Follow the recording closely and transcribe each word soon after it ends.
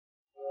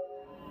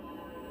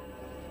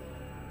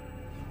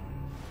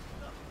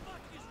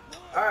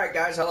Alright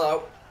guys,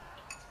 hello.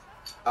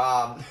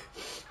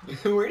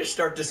 We're gonna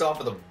start this off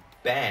with a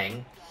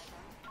bang.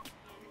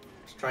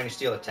 Just trying to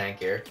steal a tank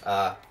here.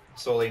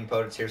 Soul Eating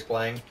Potence here's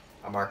playing.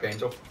 I'm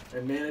Archangel.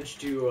 I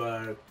managed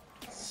to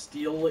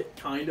steal it,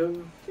 kind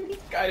of.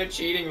 Kinda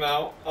cheating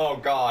though. Oh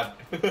god.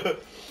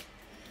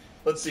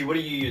 Let's see, what are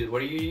you using?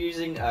 What are you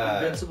using?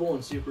 Invincible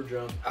and super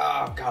jump.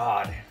 Oh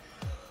god.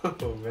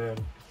 Oh man.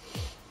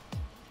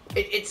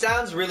 It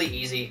sounds really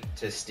easy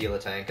to steal a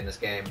tank in this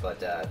game,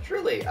 but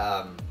truly,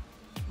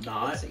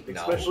 Not. see,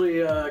 no. Especially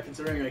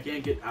considering I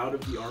can't get out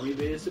of the army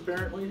base,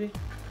 apparently.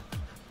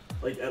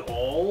 Like, at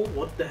all?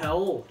 What the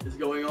hell is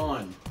going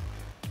on?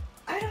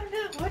 I don't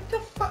know, what the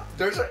fuck?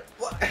 There's a...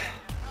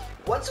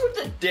 What's with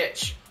the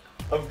ditch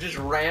of just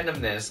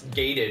randomness,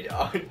 gated,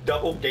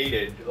 double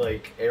gated,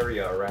 like,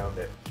 area around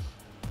it?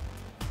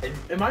 And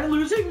Am I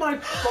losing my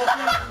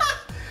fucking...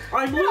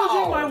 I'm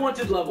losing my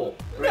wanted level.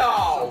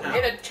 no! Somehow.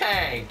 In a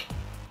tank!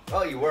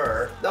 Well, you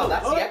were. No,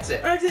 that's the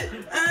exit. Exit!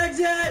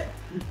 Exit!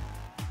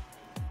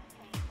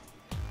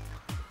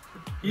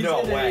 He's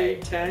No in way.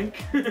 a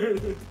tank.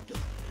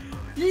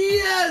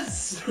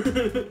 Yes!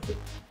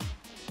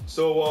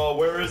 So,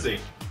 where is he?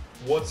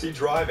 What's he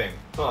driving?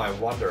 Oh, I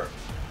wonder.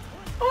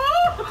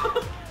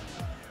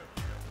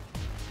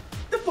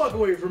 Get the fuck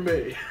away from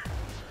me.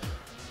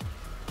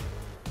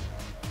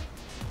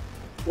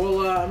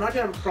 Well, I'm not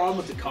gonna have a problem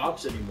with the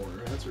cops anymore,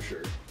 that's for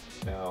sure.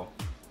 No.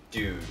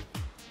 Dude.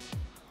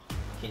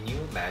 Can you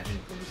imagine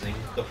losing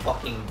the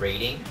fucking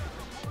rating?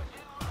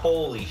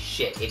 Holy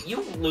shit. If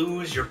you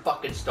lose your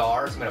fucking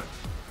stars, I'm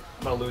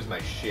gonna lose my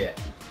shit.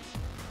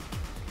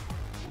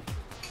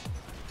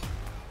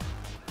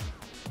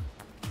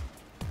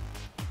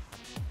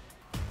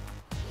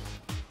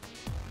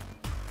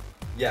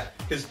 Yeah,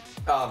 because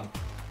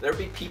there'd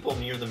be people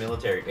near the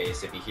military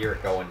base if you hear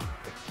it going,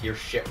 hear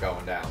shit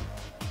going down.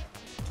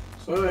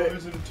 Wait, wait.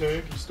 He's in a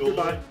tank, he stole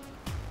Goodbye. it.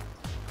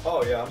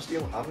 Oh yeah,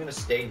 I'm gonna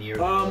stay near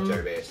the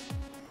military base.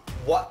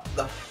 What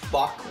the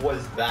fuck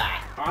was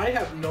that? I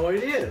have no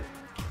idea.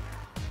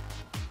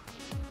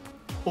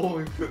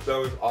 Holy shit, that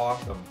was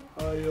awesome.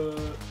 Wait,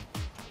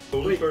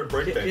 started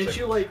breakdancing. can't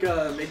you like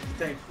make the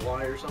tank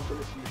fly or something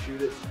if you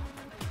shoot it?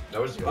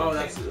 That was the Oh, only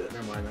that's thing.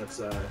 never mind. That's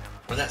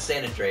Was that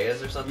San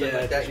Andreas or something Yeah,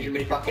 like that? you You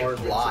can can make your fucking car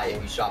fly invincible.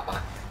 if you shot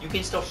behind. You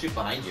can still shoot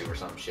behind you or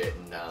some shit,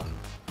 and I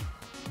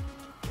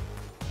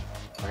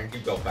think you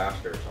go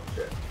faster or some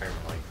shit.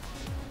 Apparently,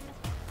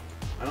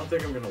 I don't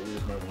think I'm gonna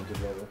lose my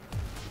wanted level.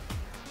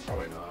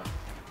 probably not.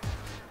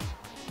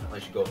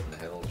 Unless you go up in the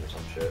hills or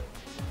some shit.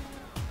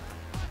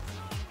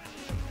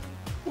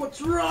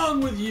 What's wrong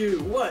with you?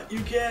 What?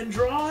 You can't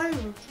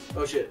drive?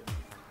 Oh shit.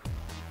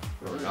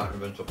 We're not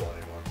invincible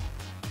anymore.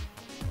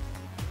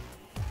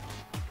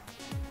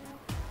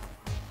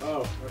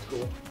 Oh, that's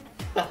cool.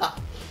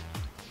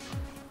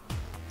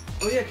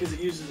 Oh yeah, because it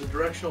uses a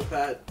directional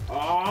pad.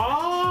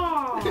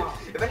 Ah!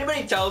 If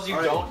anybody tells you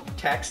All right. don't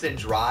text and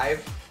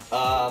drive,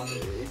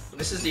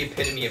 this is the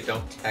epitome of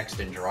don't text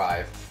and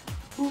drive.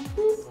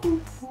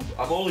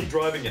 I'm only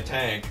driving a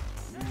tank.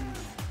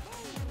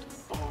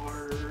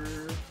 Are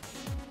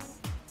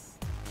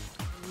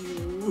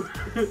you?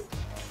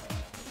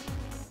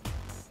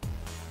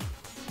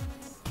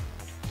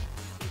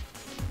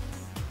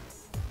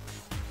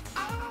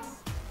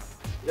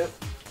 Yep,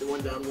 it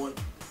went down one.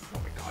 Oh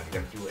my god, you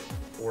gotta do it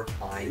 4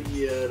 times.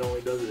 Yeah, it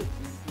only does it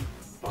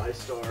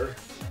 5-star.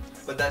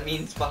 But that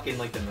means fucking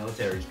like the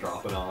military's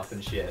dropping off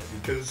and shit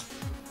because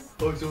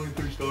it's only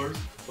 3 stars.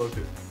 Fuck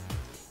it.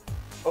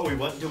 Oh, we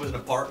went into his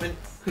apartment.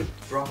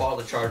 Drop all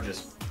the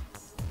charges.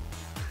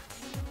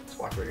 Just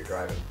watch where you're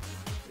driving.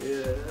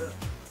 Yeah.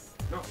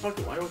 No, fuck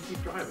it. Why do I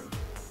keep driving?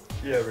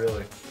 Yeah,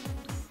 really.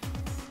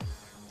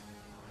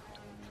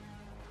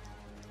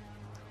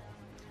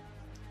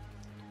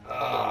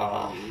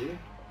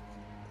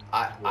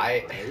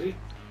 Why?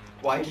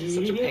 Why is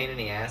it such a pain in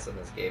the ass in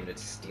this game to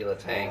steal a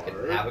tank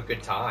and have a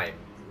good time?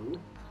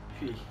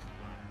 P.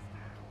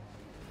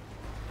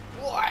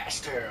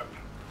 Blast him!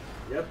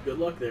 Yep. Good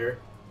luck there.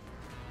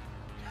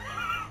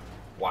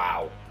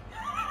 Wow.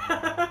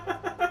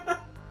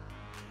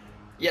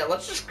 Yeah,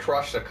 let's just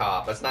crush the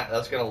cop.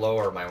 That's gonna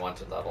lower my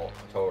wanted level.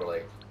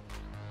 Totally.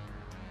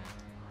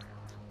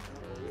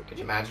 Could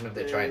you imagine if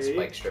they try and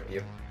spike strip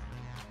you?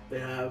 They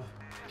have.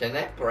 Can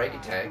they break a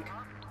tank?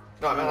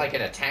 No, I meant like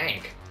in a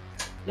tank.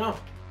 No.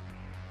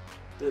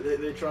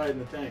 They tried in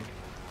the tank.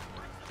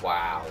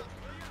 Wow.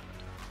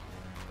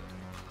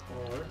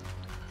 Or.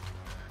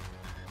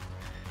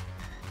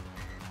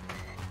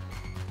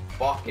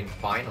 Fucking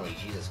finally,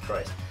 Jesus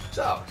Christ.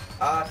 So,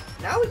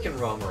 now we can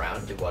roam around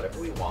and do whatever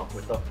we want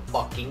with the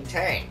fucking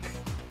tank.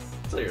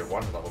 So your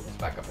one level goes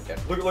back up again.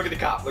 Look at the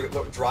cop.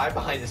 Look, drive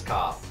behind this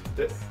cop.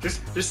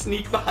 Just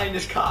sneak behind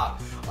this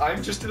cop.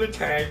 I'm just in a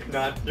tank,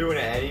 not doing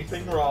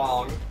anything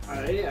wrong.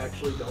 I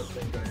actually don't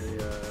think I.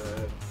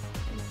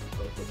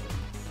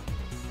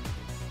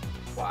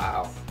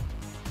 Wow.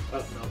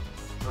 Oh no.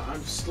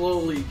 I'm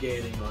slowly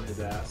gaining on his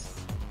ass.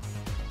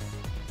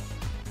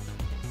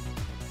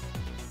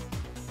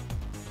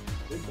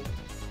 Is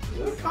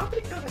that a cop? No,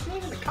 that's not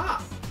even a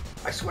cop.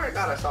 I swear to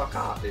God, I saw a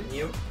cop, didn't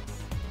you?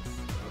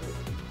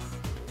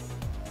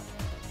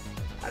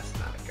 That's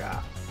not a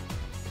cop.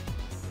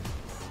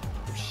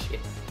 Oh, shit.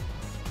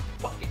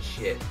 Fucking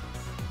shit.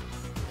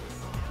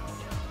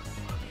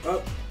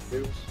 Oh,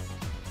 oops.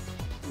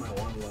 My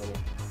one level.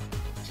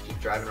 Just keep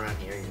driving around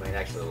here, you might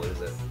actually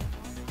lose it.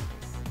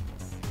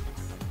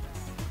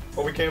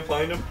 Oh, we can't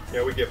find him?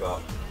 Yeah, we give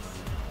up.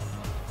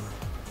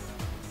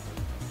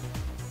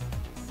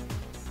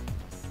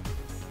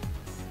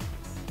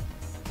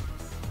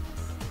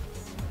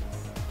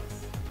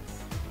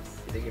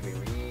 I think it'd be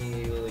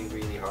really,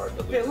 really hard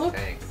to lose Hey, a look.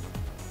 tank.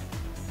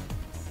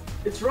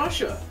 It's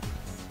Russia.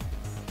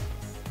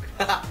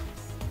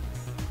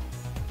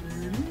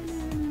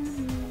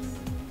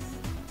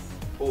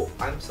 Oh,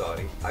 I'm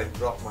sorry. I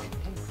brought my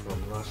tank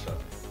from Russia.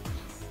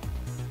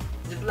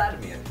 Just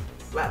Vladimir.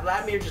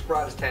 Vladimir just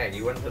brought his tank.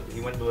 He went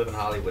to live in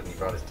Hollywood and he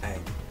brought his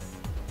tank.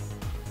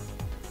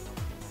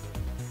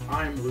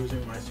 I'm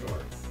losing my star.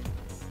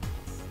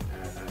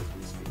 As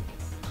we speak.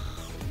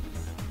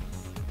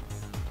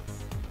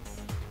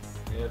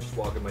 Yeah, just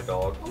walking my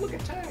dog. Oh, look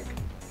at tank.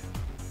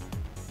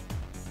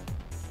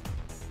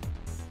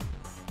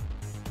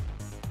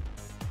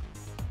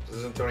 This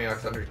isn't Tony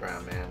Hawk's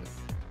Underground, man.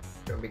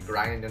 Gonna be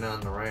grinding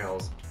on the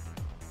rails.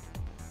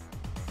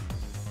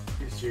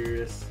 You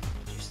serious?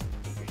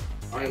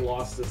 I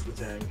lost this the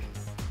tank.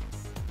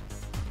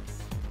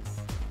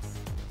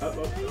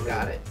 You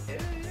got it. Yeah.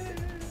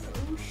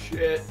 Oh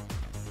shit.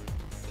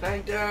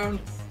 Tank down.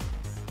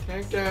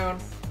 Tank down.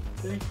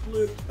 Tank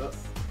flip.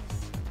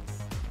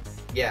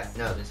 Yeah,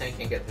 no, the tank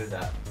can't get through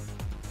that.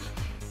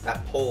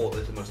 That pole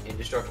is the most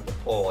indestructible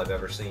pole I've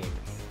ever seen.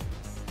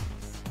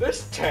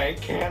 This tank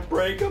can't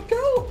break a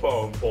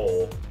telephone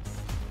pole.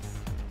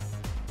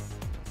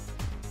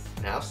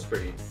 The house is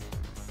pretty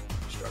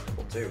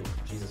indestructible too.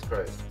 Jesus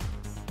Christ.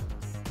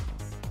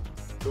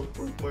 Don't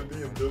break my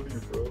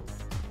BMW, bro.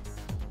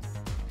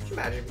 Could you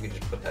imagine if you could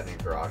just put that in your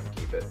garage and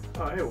keep it?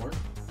 Oh, hey, Warren.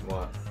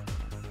 What?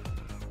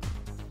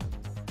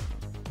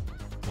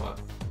 What?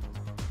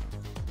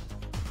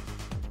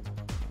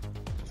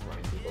 Just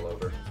running people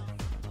over.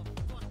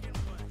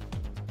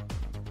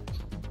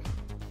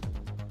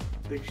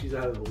 I think she's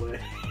out of the way.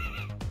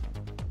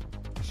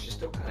 She's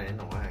still kind of in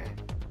the way.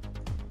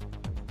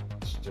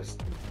 She's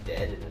just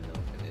dead in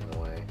the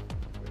way.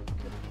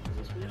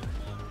 Is this weird?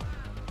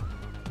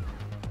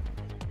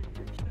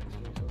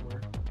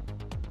 Somewhere.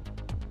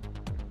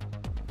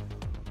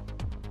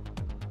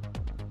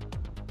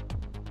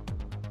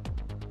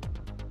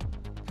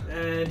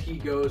 And he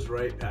goes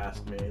right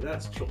past me.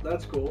 That's cool.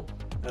 That's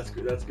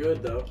good. That's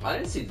good though. I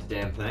didn't see the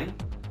damn thing.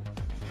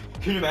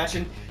 Can you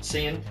imagine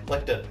seeing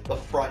like the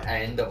front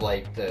end of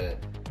like the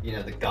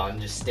gun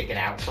just sticking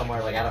out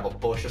somewhere like out of a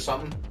bush or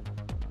something?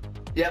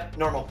 Yep,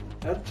 normal.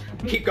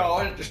 Keep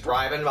going, just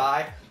driving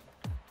by.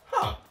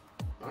 Huh.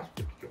 That's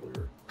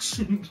peculiar.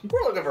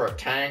 We're looking for a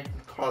tank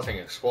causing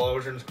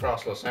explosions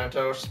across Los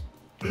Santos.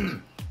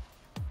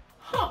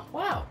 Huh,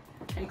 wow.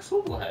 Tank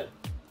swivel head.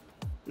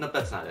 No,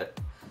 that's not it.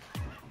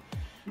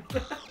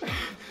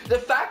 The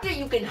fact that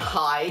you can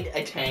hide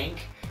a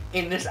tank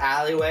in this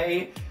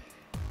alleyway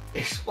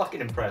is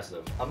fucking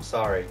impressive. I'm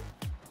sorry.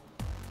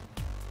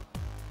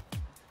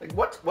 Like,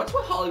 what's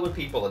with Hollywood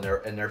people and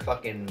their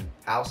fucking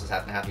houses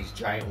having to have these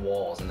giant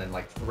walls and then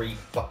like 3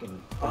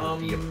 fucking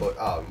feet a foot?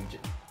 Oh, you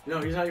just... No,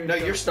 he's not even. No,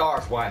 your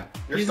stars went.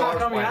 He's not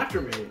coming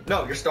after me.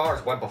 No, your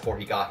stars went before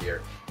he got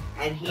here.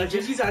 And I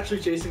think he's actually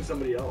chasing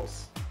somebody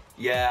else.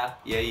 Yeah,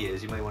 he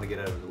is. You might want to get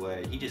out of the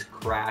way. He just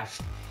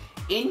crashed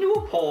into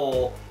a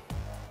pole.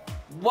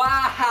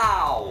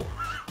 Wow!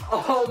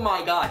 Oh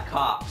my god,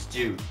 cops,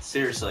 dude,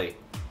 seriously.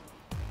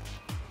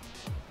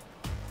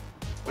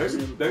 There's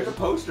a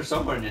poster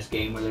somewhere in this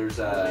game where there's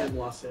in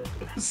Los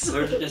Angeles.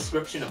 there's a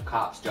description of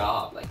cop's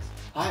job, like,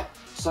 hi,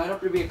 sign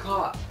up to be a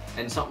cop,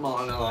 and something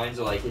along the lines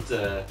of like it's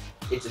a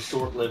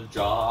short-lived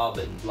job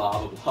and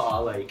blah blah blah.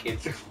 Like,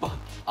 it's fucking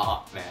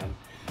up, man.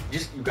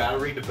 You gotta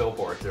read the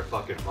billboards. They're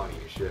fucking funny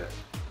as shit.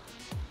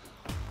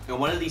 And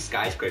one of these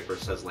skyscrapers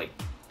says like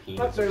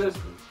penis or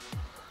something.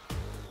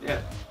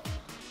 Yeah.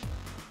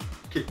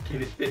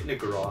 Can it fit in a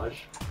garage?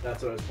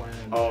 That's what I was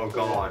planning. Oh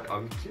god,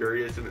 I'm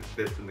curious if it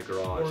fits in the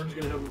garage. Warren's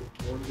gonna have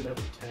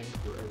a tank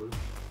forever.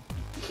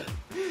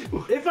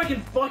 If I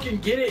can fucking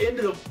get it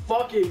into the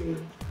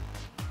fucking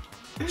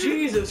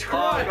Jesus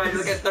Christ! Oh, guys,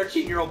 look at a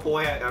 13-year-old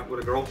boy with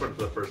a girlfriend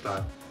for the first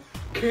time.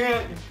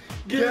 Can't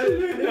get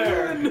it in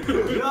there.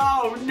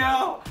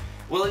 No.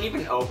 Will it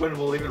even open?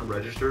 Will it even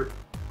register?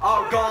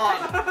 Oh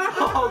god!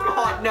 Oh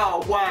god,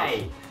 no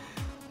way!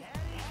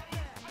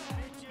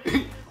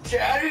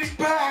 Daddy's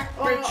back,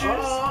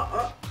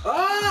 bitches!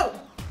 Oh!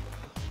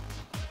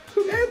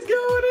 It's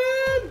going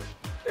in!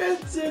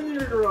 It's in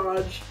your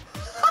garage.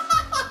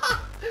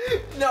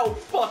 No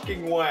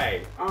fucking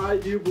way! I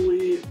do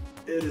believe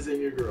it is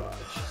in your garage.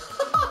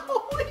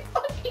 Holy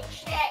fucking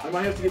shit! I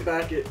might have to get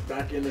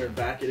back in there and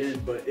back it in,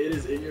 but it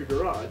is in your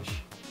garage.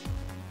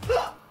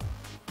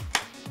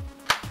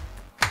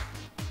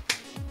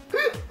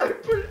 I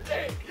put a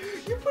tank!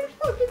 You put a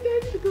fucking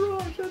tank in the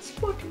garage! That's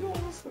fucking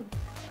awesome!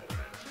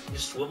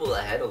 Just swivel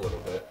the head a little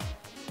bit.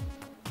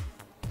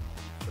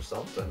 Or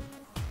something.